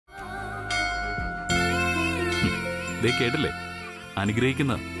ദേ കേട്ടില്ലേ,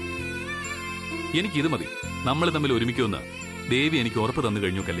 അനുഗ്രഹിക്കുന്ന. എനിക്കിത് മതി. നമ്മൾ തമ്മിൽ ഒരുമിക്കുമെന്ന് ദേവി എനിക്ക് ഉറപ്പ് തന്നു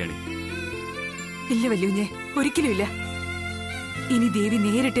കഴിഞ്ഞു കല്യാണി. ഇല്ല വല്യുഞ്ഞെ, ഒരിക്കലും ഇല്ല. ഇനി ദേവി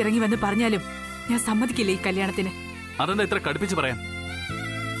നേരിട്ട് ഇറങ്ങി വന്ന് പറഞ്ഞാലും ഞാൻ സമ്മതിക്കില്ല ഈ കല്യാണത്തിന്. അതെന്താ ഇത്ര കടുപ്പിച്ച് പറയാൻ?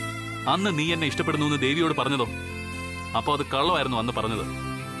 അന്ന് നീ എന്നെ ഇഷ്ടപ്പെടുന്നു എന്ന് ദേവിയോട് പറഞ്ഞതോ? അപ്പൊ അത് കള്ളമായിരുന്നു അന്ന് പറഞ്ഞത്.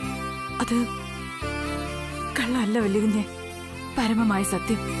 അത് കള്ളല്ല വല്യുഞ്ഞെ, പരമമായ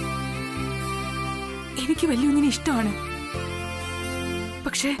സത്യം. എനിക്ക് വല്യുഞ്ഞിനെ ഇഷ്ടമാണ്.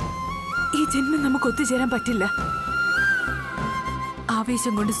 പക്ഷേ ഈ ജന്മം നമുക്ക് ഒത്തുചേരാൻ പറ്റില്ല.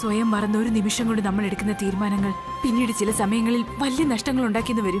 ആവേശം കൊണ്ട് സ്വയം മറന്ന ഒരു നിമിഷം കൊണ്ട് നമ്മൾ എടുക്കുന്ന തീരുമാനങ്ങൾ പിന്നീട് ചില സമയങ്ങളിൽ വലിയ നഷ്ടങ്ങൾ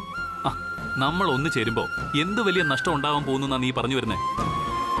ഉണ്ടാക്കിയെന്ന് വരും. നമ്മൾ ഒന്നു ചേരുമ്പോ എന്ത് വലിയ നഷ്ടം ഉണ്ടാവാൻ പോകുന്ന നീ പറഞ്ഞു വരുന്നേ?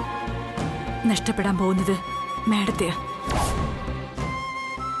 നഷ്ടപ്പെടാൻ പോകുന്നത് മാഡത്തെയാ.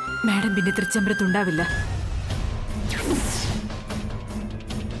 മാഡം പിന്നെ തൃച്ചംബരത്തുണ്ടാവില്ല.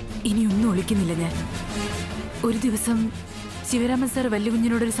 ഇനിയൊന്നും ഒളിക്കുന്നില്ല ഞാൻ. ഒരു ദിവസം ശിവരാമൻ സാർ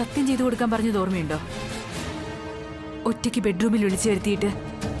വല്ലുകുഞ്ഞിനോടൊരു സത്യം ചെയ്തു കൊടുക്കാൻ പറഞ്ഞത് ഓർമ്മയുണ്ടോ? ഒറ്റയ്ക്ക് ബെഡ്റൂമിൽ വിളിച്ചു വരുത്തിയിട്ട്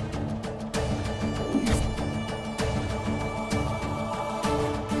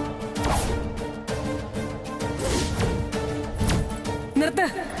നിർത്ത്.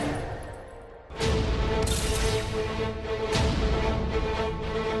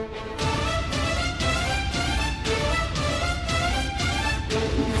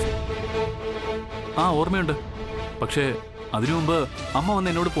 ആ ഓർമ്മയുണ്ട്. പക്ഷേ അതിനു മുമ്പ് അമ്മ വന്ന്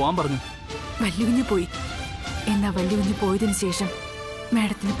എന്നോട് പോവാൻ പറഞ്ഞു. വല്ലുകുഞ്ഞ് പോയി. എന്നാ വല്ലുകുഞ്ഞ് പോയതിനു ശേഷം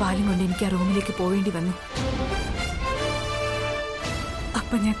മാഡത്തിന് പാലും കൊണ്ട് എനിക്ക് ആ റൂമിലേക്ക് പോവേണ്ടി വന്നു.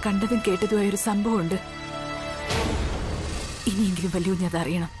 അപ്പൊ ഞാൻ കണ്ടതും കേട്ടതുമായ ഒരു സംഭവമുണ്ട്. ഇനിയെങ്കിലും വല്ലുകുഞ്ഞ്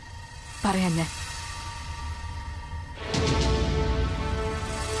അതറിയണം. പറയാൻ ഞാൻ.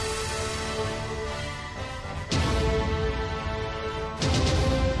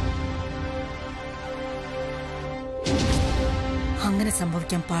 അങ്ങനെ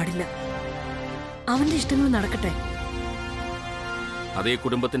സംഭവിക്കാൻ പാടില്ല. അവന്റെ ഇഷ്ടങ്ങൾ നടക്കട്ടെ. അതേ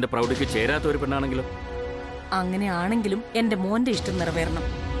കുടുംബത്തിന്റെ പ്രൗഢിക്ക് ചേരാത്ത ഒരു പെണ്ണാണെങ്കിലും അങ്ങനെ ആണെങ്കിലും എന്റെ മോന്റെ ഇഷ്ടം നിറവേറണം.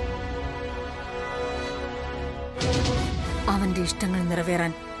 അവന്റെ ഇഷ്ടങ്ങൾ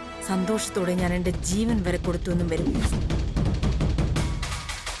നിറവേറാൻ സന്തോഷത്തോടെ ഞാൻ എന്റെ ജീവൻ വരെ കൊടുത്തുവെന്നും വരും.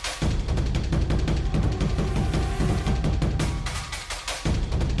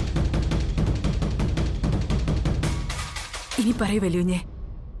 ഇനി പറയൂ വല്യുഞ്ഞെ,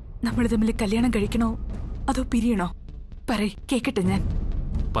 നമ്മൾ തമ്മിൽ കല്യാണം കഴിക്കണോ അതോ പിരിയണോ? പറയ്, കേക്കട്ടെ ഞാൻ.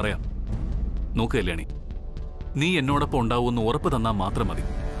 പറയാം. നോക്ക് കല്യാണി, നീ എന്നോടൊപ്പം ഉണ്ടാവുമെന്ന് ഉറപ്പ് തന്നാൽ മാത്രം മതി.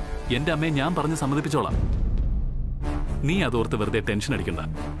 എന്റെ അമ്മയെ ഞാൻ പറഞ്ഞ് സമ്മതിപ്പിച്ചോളാം. നീ അതോർത്ത് വെറുതെ ടെൻഷൻ അടിക്കണ്ട.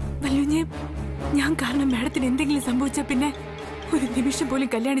 വല്യുഞ്ഞെ, ഞാൻ കാരണം മാഡത്തിന് എന്തെങ്കിലും സംഭവിച്ചാ പിന്നെ ഒരു നിമിഷം പോലും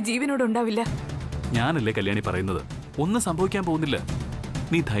കല്യാണി ജീവനോട് ഉണ്ടാവില്ല. ഞാനല്ലേ കല്യാണി പറയുന്നത്, ഒന്നും സംഭവിക്കാൻ പോകുന്നില്ല.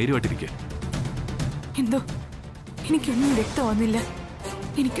 നീ ധൈര്യമായിട്ടിരിക്കുക. എന്തോ എനിക്കൊന്നും വ്യക്തമാവുന്നില്ല.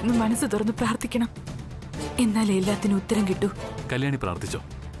 എനിക്കൊന്നും മനസ്സ് തുറന്ന് പ്രാർത്ഥിക്കണം. എന്നാലേ എല്ലാത്തിനും ഉത്തരം കിട്ടൂ. കല്യാണി പ്രാർത്ഥിച്ചോ.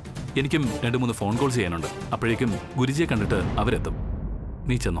 എനിക്കും 2-3 ഫോൺ കോൾ ചെയ്യാനുണ്ട്. അപ്പോഴേക്കും ഗുരുജിയെ കണ്ടിട്ട് അവരെത്തും.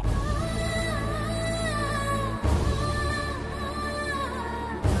 നീ ചെന്നോ.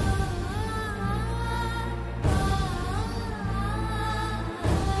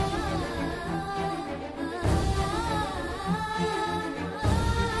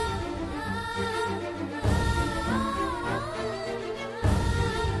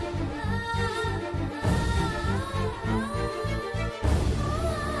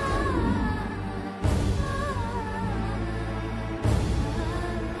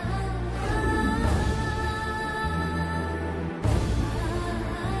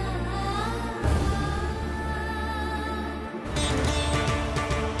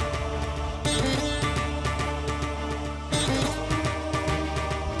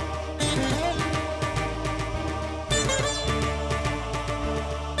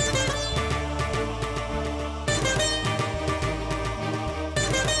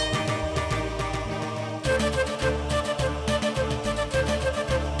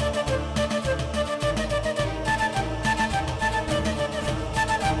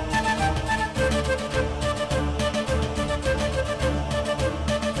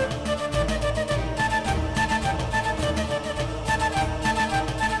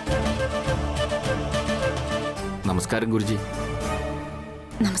 നമസ്കാരം ഗുരുജി.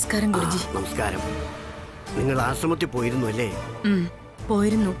 നമസ്കാരം ഗുരുജി. നമസ്കാരം. നിങ്ങൾ ആശ്രമത്തിൽ പോയിരുന്നു അല്ലേ?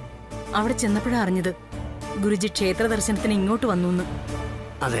 പോയിരുന്നു. അവിടെ ചെന്നപ്പോഴാണ് അറിഞ്ഞത് ഗുരുജി ക്ഷേത്ര ദർശനത്തിന് ഇങ്ങോട്ട് വന്നു.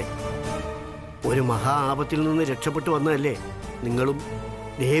 അതെ, ഒരു മഹാ ആപത്തിൽ നിന്ന് രക്ഷപ്പെട്ടു വന്നതല്ലേ നിങ്ങളും?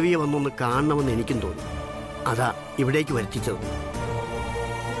 ദേവിയെ വന്നൊന്ന് കാണണമെന്ന് എനിക്കും തോന്നി. അതാ ഇവിടേക്ക് വരുത്തിച്ചത്.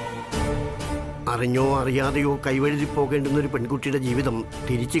 അറിഞ്ഞോ അറിയാതെയോ കൈവഴുതി പോകേണ്ടുന്നൊരു പെൺകുട്ടിയുടെ ജീവിതം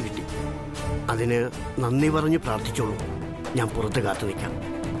തിരിച്ചു കിട്ടി. അതിന് നന്ദി പറഞ്ഞ് പ്രാർത്ഥിച്ചോളൂ. ഞാൻ പുറത്ത് കാത്തു നിൽക്കാം.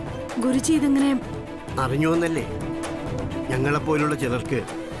 ഗുരുജി ഇതെങ്ങനെ? അറിഞ്ഞോന്നല്ലേ, ഞങ്ങളെപ്പോലുള്ള ചിലർക്ക്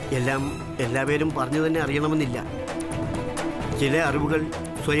എല്ലാം എല്ലാവരും പറഞ്ഞു തന്നെ അറിയണമെന്നില്ല. ചില അറിവുകൾ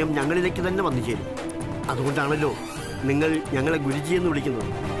സ്വയം ഞങ്ങളിലേക്ക് തന്നെ വന്നു ചേരും. അതുകൊണ്ടാണല്ലോ നിങ്ങൾ ഞങ്ങളെ ഗുരുജി എന്ന്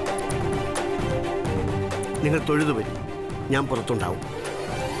വിളിക്കുന്നത്. നിങ്ങൾ തൊഴുതു വരും, ഞാൻ പുറത്തുണ്ടാവും.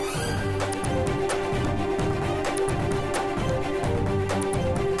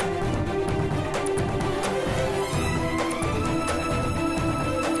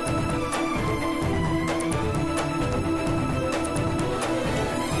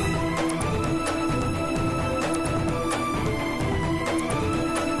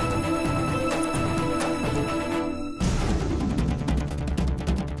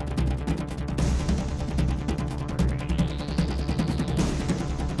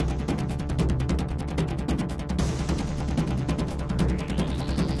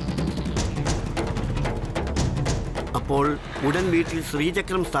 അപ്പോൾ ഉടൻ വീട്ടിൽ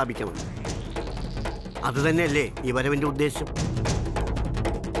ശ്രീചക്രം സ്ഥാപിക്കണം. അതുതന്നെയല്ലേ ഈ വരവിൻ്റെ ഉദ്ദേശം?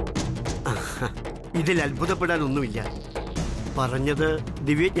 ഇതിൽ അത്ഭുതപ്പെടാനൊന്നുമില്ല. പറഞ്ഞത്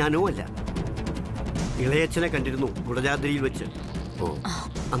ദിവ്യജ്ഞാനവുമല്ല. ഇളയച്ചനെ കണ്ടിരുന്നു കുടജാദ്രിയിൽ വെച്ച്.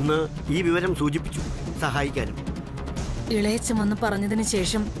 അന്ന് ഈ വിവരം സൂചിപ്പിച്ചു സഹായിക്കാനും. ഇളയച്ചൻ വന്ന് പറഞ്ഞതിന്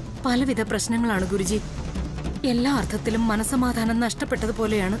ശേഷം പലവിധ പ്രശ്നങ്ങളാണ് ഗുരുജി. എല്ലാ അർത്ഥത്തിലും മനസമാധാനം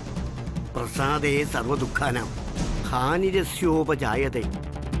നഷ്ടപ്പെട്ടതുപോലെയാണ്. പ്രസാദേ സർവദുഃഖാനാം ഹാനിരസ്യോപജായതേ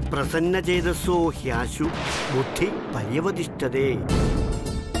പ്രസന്നചേതസോ ഹ്യാശു ബുദ്ധി പര്യവതിഷ്ഠതേ.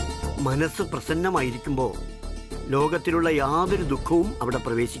 മനസ്സ് പ്രസന്നമായിരിക്കുമ്പോൾ ലോകത്തിലുള്ള യാതൊരു ദുഃഖവും അവിടെ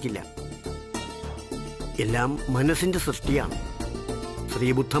പ്രവേശിക്കില്ല. എല്ലാം മനസ്സിന്റെ സൃഷ്ടിയാണ്.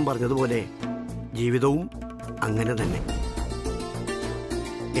 ശ്രീബുദ്ധൻ പറഞ്ഞതുപോലെ ജീവിതവും അങ്ങനെ തന്നെ.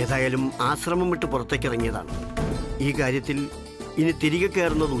 ഏതായാലും ആശ്രമം വിട്ട് പുറത്തേക്കിറങ്ങിയതാണ്. ഈ കാര്യത്തിൽ ഇനി തിരികെ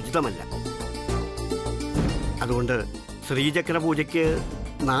കയറുന്നത് ഉചിതമല്ല. അതുകൊണ്ട് ശ്രീചക്ര പൂജയ്ക്ക്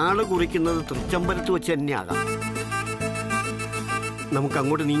നാളെ കുറിക്കുന്നത് തൃച്ചംബരത്ത് വെച്ച് തന്നെയാകാം. നമുക്ക്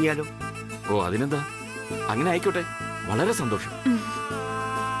അങ്ങോട്ട് നീങ്ങിയാലോ? ഓ, അതിനെന്താ, അങ്ങനെ ആയിക്കോട്ടെ. വളരെ സന്തോഷം.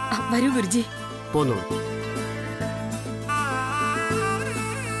 വരൂ ഗുരുജി. പോന്നോളൂ.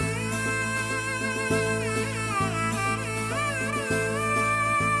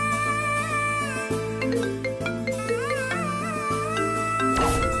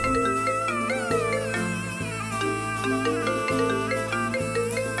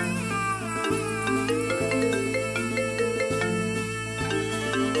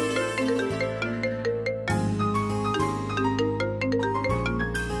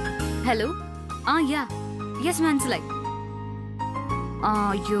 ഹലോ. യെസ്, മനസ്സിലായി.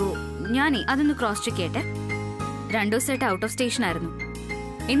 അയ്യോ, ഞാനേ അതൊന്ന് ക്രോസ് ചെക്ക് ചെയ്യട്ടെ. 2 ദിവസമായിട്ട് ഔട്ട് ഓഫ് സ്റ്റേഷൻ ആയിരുന്നു.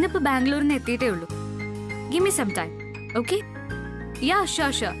 ഇന്നിപ്പോ ബാംഗ്ലൂരിൽ നിന്ന് എത്തിയിട്ടേ ഉള്ളൂ. Give me some time. Okay? Yeah,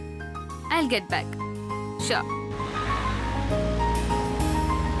 sure. I will get back. Sure.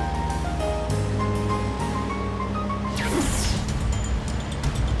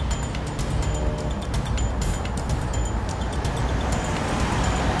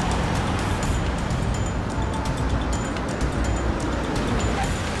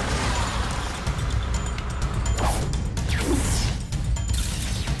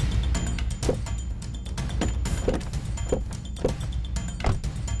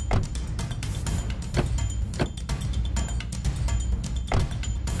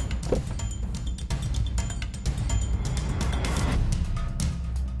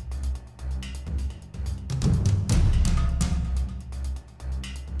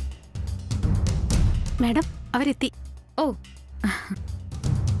 Madam, അവരെത്തി. ഓ,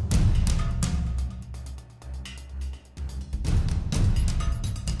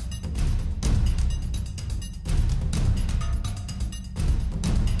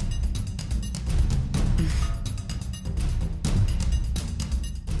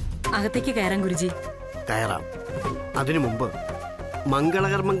 അകത്തേക്ക് കയറാം ഗുരുജി. കയറാം. അതിനു മുമ്പ്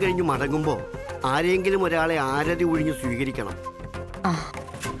മംഗളകർമ്മം കഴിഞ്ഞു മടങ്ങുമ്പോൾ ആരെങ്കിലും ഒരാളെ ആരതി ഒഴിഞ്ഞ് സ്വീകരിക്കണം.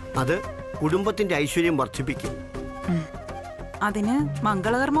 അത് കുടുംബത്തിന്റെ ഐശ്വര്യം വർദ്ധിപ്പിക്കും. അതിന്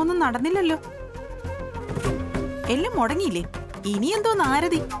മംഗളകർമ്മൊന്നും നടന്നില്ലല്ലോ. എല്ലാം മുടങ്ങിയില്ലേ? ഇനി എന്തോ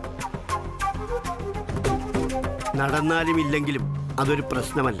ആരതി? നടന്നാലും ഇല്ലെങ്കിലും അതൊരു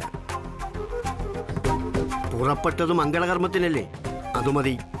പ്രശ്നമല്ല. പുറപ്പെട്ടത് മംഗളകർമ്മത്തിനല്ലേ, അത്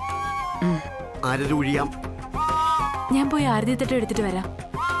മതി. ആരതി ഒഴിയാം. ഞാൻ പോയി ആരതി തട്ട് എടുത്തിട്ട് വരാം.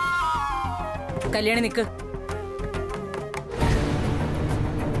 കല്യാണി നിക്ക്.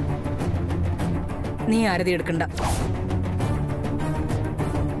 നീ ആരതി എടുക്കണ്ട.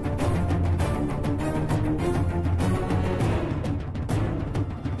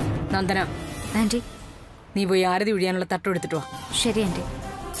 നന്ദന, ആന്റി. നീ പോയി ആരതി ഒഴിയാനുള്ള തട്ടം എടുത്തിട്ട് വാ. ശരി ആന്റി.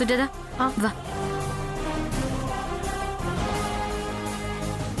 സുജാത വാ.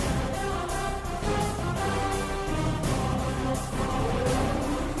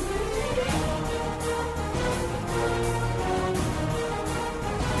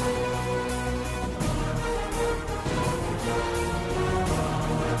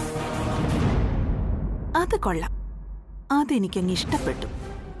 അത് കൊള്ളാം. അതെനിക്കങ്ങ് ഇഷ്ടപ്പെട്ടു.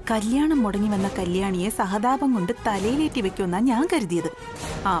 കല്യാണം മുടങ്ങി വന്ന കല്യാണിയെ സഹതാപം കൊണ്ട് തലയിലേറ്റി വെക്കുമെന്നാ ഞാൻ കരുതിയത്.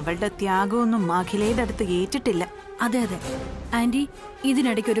 അവളുടെ ത്യാഗമൊന്നും അഖിലയുടെ അടുത്ത് ഏറ്റിട്ടില്ല. അതെ അതെ ആന്റി,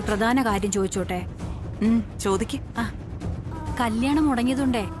 ഇതിനിടയ്ക്ക് ഒരു പ്രധാന കാര്യം ചോദിച്ചോട്ടെ? ചോദിക്ക്. കല്യാണം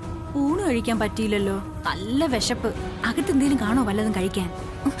മുടങ്ങിയതുകൊണ്ടേ ഊണ് കഴിക്കാൻ പറ്റിയില്ലല്ലോ. നല്ല വിശപ്പ്. അകത്തെന്തേലും കാണോ വല്ലതും കഴിക്കാൻ?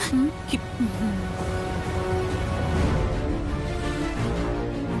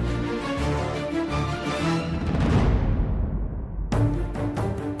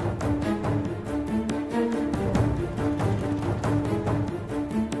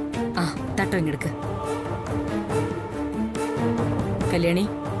 തട്ടം ഇങ്ങെടുക്ക്. കല്യാണി,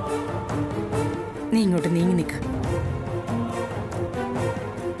 നീ ഇങ്ങോട്ട് നീങ്ങി നിൽക്ക്.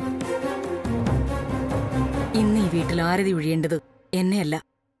 ഇന്ന് ഈ വീട്ടിൽ ആരതി ഒഴിയേണ്ടത് എന്നെയല്ല,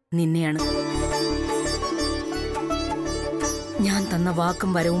 നിന്നെയാണ്. ഞാൻ തന്ന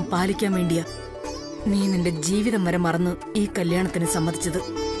വാക്കും വരവും പാലിക്കാൻ വേണ്ടിയാ നീ നിന്റെ ജീവിതം വരെ മറന്ന് ഈ കല്യാണത്തിന് സമ്മതിച്ചത്.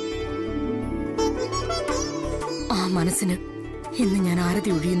 ആ മനസ്സിന് ഇന്ന് ഞാൻ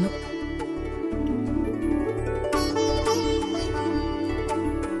ആരതി ഒഴിയുന്നു.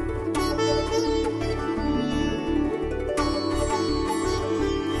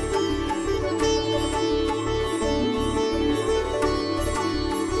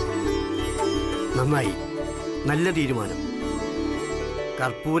 നന്നായി, നല്ല തീരുമാനം.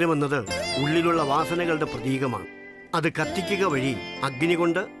 കർപ്പൂരം എന്നത് ഉള്ളിലുള്ള വാസനകളുടെ പ്രതീകമാണ്. അത് കത്തിക്കുക വഴി അഗ്നി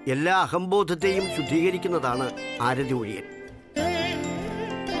കൊണ്ട് എല്ലാ അഹംബോധത്തെയും ശുദ്ധീകരിക്കുന്നതാണ് ആരതി ഒഴിയൽ.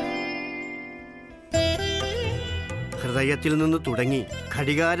 ഹൃദയത്തിൽ നിന്ന് തുടങ്ങി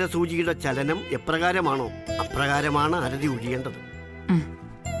ഘടികാര സൂചിയുടെ ചലനം എപ്രകാരമാണോ അപ്രകാരമാണ് ആരതി ഒഴിയേണ്ടത്.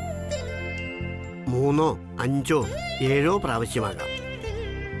 3, 5, 7 പ്രാവശ്യമാകാം.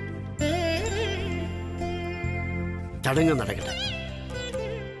 ചടങ്ങ് നടക്കട്ടെ.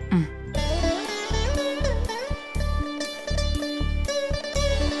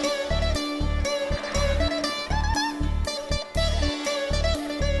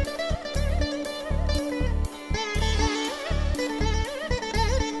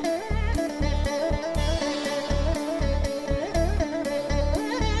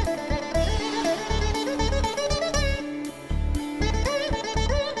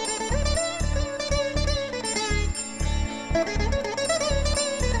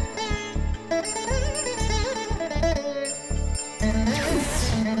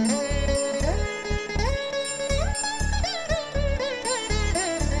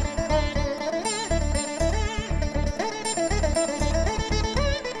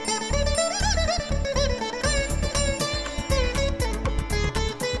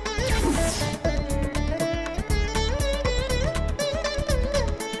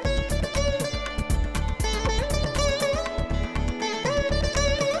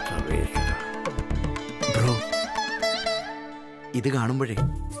 ഇത് കാണുമ്പോഴേ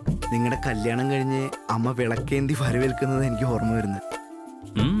നിങ്ങളുടെ കല്യാണം കഴിഞ്ഞ് അമ്മ വിളക്കേന്തി വരവേൽക്കുന്നത് എനിക്ക് ഓർമ്മ വരുന്നത്.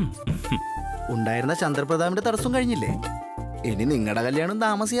 ഉണ്ടായിരുന്ന ചന്ദ്രപ്രതാപിന്റെ തടസ്സം കഴിഞ്ഞില്ലേ? ഇനി നിങ്ങളുടെ കല്യാണം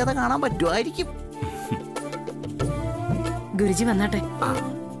താമസിയാതെ കാണാൻ പറ്റുമായിരിക്കും. ഗുരുജി വന്നാട്ടെ.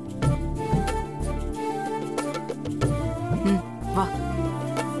 വാ.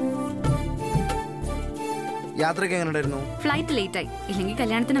 യാത്രയൊക്കെ എങ്ങനെ ഉണ്ടായിരുന്നു? ഫ്ലൈറ്റ് ലേറ്റ് ആയി, ഇല്ലെങ്കിൽ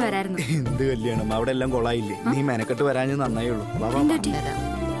കല്യാണത്തിന് വരായിരുന്നു. എന്ത് കല്യാണം, അവിടെ എല്ലാം കൊളായില്ലേ? നീ മെനക്കെട്ട് വരാഞ്ഞ് നന്നായേ ഉള്ളൂ.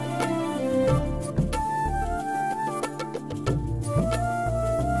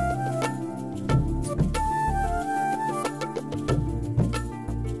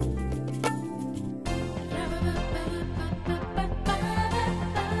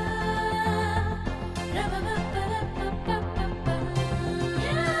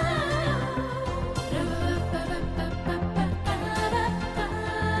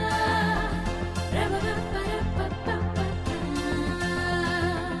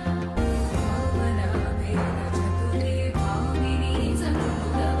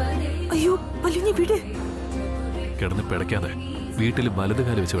 കിടന്ന് പിടയ്ക്കാതെ വീട്ടിൽ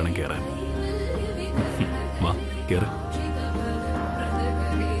വലതുകാല് വെച്ച് വേണം കയറാൻ. വാ കേറ്.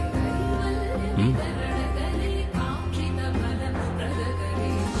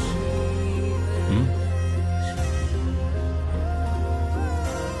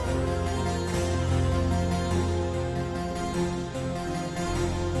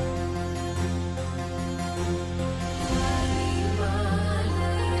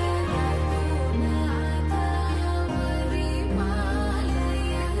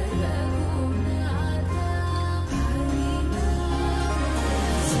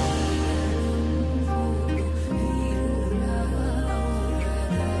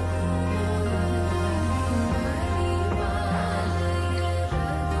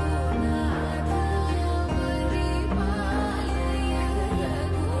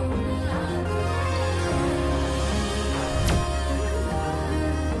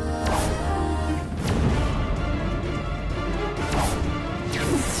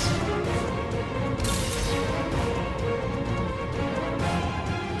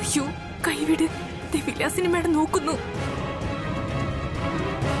 വിലാസിനി മേഡം നോക്കുന്നു.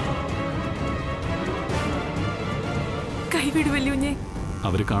 കൈവിട് വല്യുഞ്ഞേ.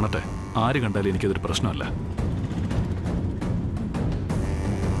 അവര് കാണട്ടെ. ആര് കണ്ടാലും എനിക്കതൊരു പ്രശ്നമല്ല.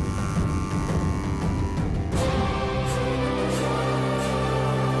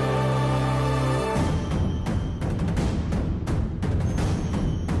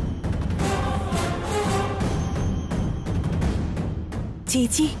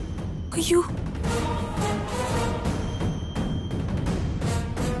 ചേച്ചി, അയ്യോ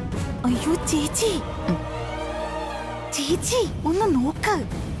അയ്യോ ചേച്ചി, ചേച്ചി ഒന്ന് നോക്ക്.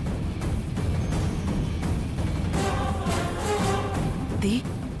 ദേ,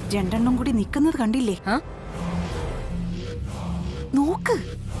 രണ്ടെണ്ണം കൂടി നിക്കുന്നത് കണ്ടില്ലേ? നോക്ക്.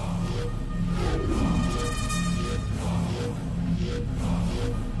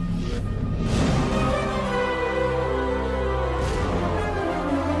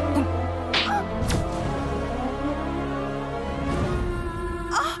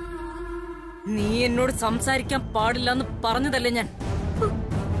 നീ എന്നോട് സംസാരിക്കാൻ പാടില്ലെന്ന് പറഞ്ഞതല്ലേ ഞാൻ?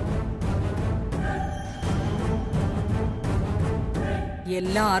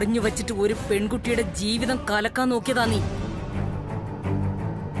 എല്ലാം അറിഞ്ഞു വച്ചിട്ട് ഒരു പെൺകുട്ടിയുടെ ജീവിതം കലക്കാൻ നോക്കിയതാ നീ.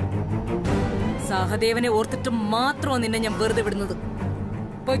 സഹദേവനെ ഓർത്തിട്ട് മാത്രമാണ് നിന്നെ ഞാൻ വെറുതെ വിടുന്നത്.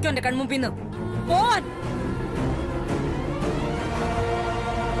 പോയിക്കോ എന്റെ കൺമുമ്പിന്ന് പോവാൻ.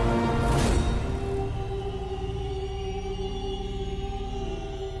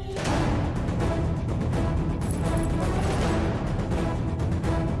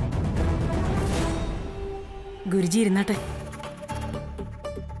 ഗുരുജി ഇരുന്നാട്ടെ.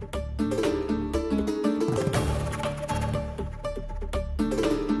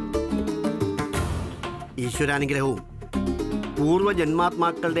 ഈശ്വരാനുഗ്രഹവും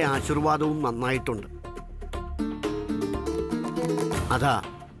പൂർവ്വജന്മാത്മാക്കളുടെ ആശീർവാദവും നന്നായിട്ടുണ്ട്. അതാ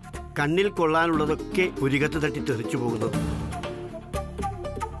കണ്ണിൽ കൊള്ളാനുള്ളതൊക്കെ പുരികത്ത് തട്ടി തെറിച്ചു പോകുന്നത്.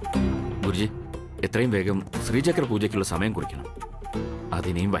 ഗുരുജി, എത്രയും വേഗം ശ്രീചക്ര പൂജയ്ക്കുള്ള സമയം കുറിക്കണം.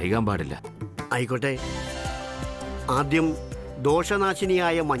 അതിനെയും വൈകാൻ പാടില്ല. ആയിക്കോട്ടെ. ആദ്യം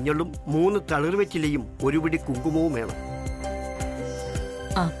ദോഷനാശിനിയായ മഞ്ഞളും 3 തളിർവെറ്റിലയും ഒരു പിടി കുങ്കുമവും വേണം.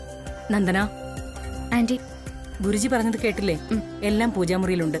 നന്ദന ആന്റി, ഗുരുജി പറഞ്ഞത് കേട്ടില്ലേ? എല്ലാം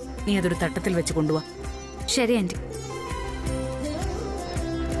പൂജാമുറിയിലുണ്ട്. നീ അതൊരു തട്ടത്തിൽ വെച്ച് കൊണ്ടുപോവാ. ശരി ആന്റി.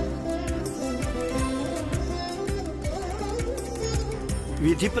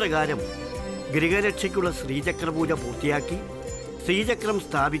 വിധിപ്രകാരം ഗൃഹരക്ഷയ്ക്കുള്ള ശ്രീചക്ര പൂജ പൂർത്തിയാക്കി ശ്രീചക്രം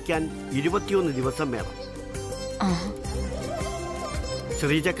സ്ഥാപിക്കാൻ 21 ദിവസം വേണം.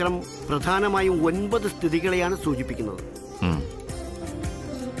 ശ്രീചക്രം പ്രധാനമായും 9 സ്ഥിതികളെയാണ് സൂചിപ്പിക്കുന്നത്.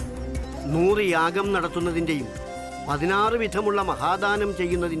 100 യാഗം നടത്തുന്നതിൻ്റെയും 16 വിധമുള്ള മഹാദാനം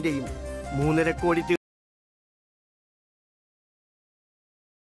ചെയ്യുന്നതിൻ്റെയും 3.5 കോടി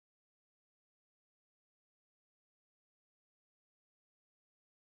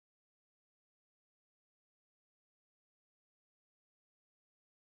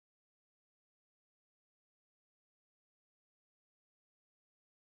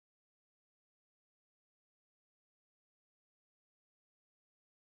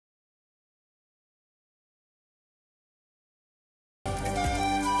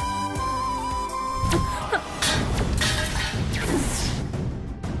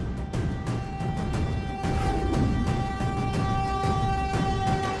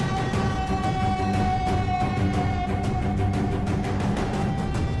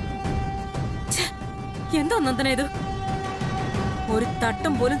എന്താ നന്ദന ഇത്? ഒരു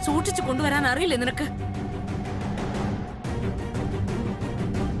തട്ടം പോലും സൂക്ഷിച്ചു കൊണ്ടുവരാൻ അറിയില്ലേ നിനക്ക്?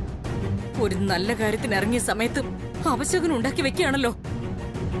 ഒരു നല്ല കാര്യത്തിന് ഇറങ്ങിയ സമയത്ത് അപശകുനം ഉണ്ടാക്കി വെക്കുകയാണല്ലോ.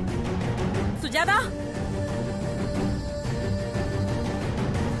 സുജാത,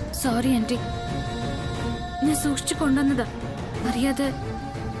 സോറി ആന്റി, ഞാൻ സൂക്ഷിച്ചു കൊണ്ടുവന്നതാ, അറിയാതെ.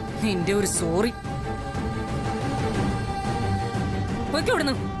 നിന്റെ ഒരു സോറി.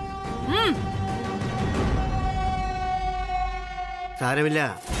 പോയിക്കോടുന്നു. സാരമില്ല,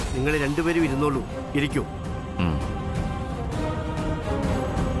 നിങ്ങൾ രണ്ടുപേരും ഇരുന്നോളൂ. ഇരിക്കൂ.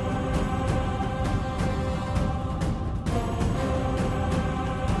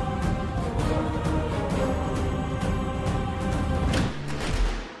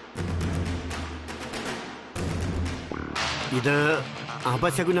 ഇത്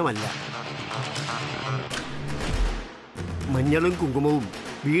അപശകുനമല്ല. മഞ്ഞളും കുങ്കുമവും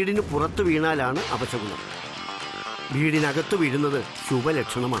വീടിന് പുറത്ത് വീണാലാണ് അപശകുനം. വീടിനകത്ത് വീഴുന്നത്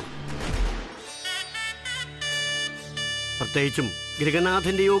ശുഭലക്ഷണമാണ്. പ്രത്യേകിച്ചും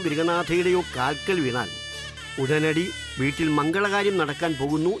ഗൃഹനാഥന്റെയോ ഗൃഹനാഥയുടെയോ കാൽക്കൽ വീണാൽ ഉടനടി വീട്ടിൽ മംഗളകാര്യം നടക്കാൻ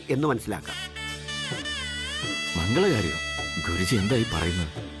പോകുന്നു എന്ന് മനസ്സിലാക്കാം. മംഗളകാര്യോ? ഗുരുജി എന്തായി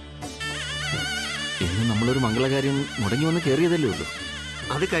പറയുന്നത്? ഇന്ന് ഇന്ന് നമ്മളൊരു മംഗളകാര്യം മുടങ്ങി വന്ന് കയറിയതല്ലേ ഉള്ളൂ.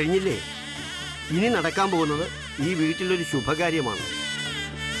 അത് കഴിഞ്ഞില്ലേ? ഇനി നടക്കാൻ പോകുന്നത് ഈ വീട്ടിലൊരു ശുഭകാര്യമാണ്.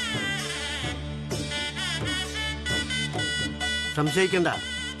 സംശയിക്കണ്ട,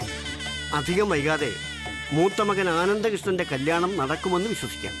 അധികം വൈകാതെ മൂത്ത മകൻ ആനന്ദകൃഷ്ണന്റെ കല്യാണം നടക്കുമെന്ന്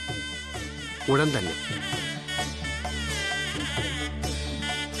വിശ്വസിക്കാം. ഉടൻ തന്നെ.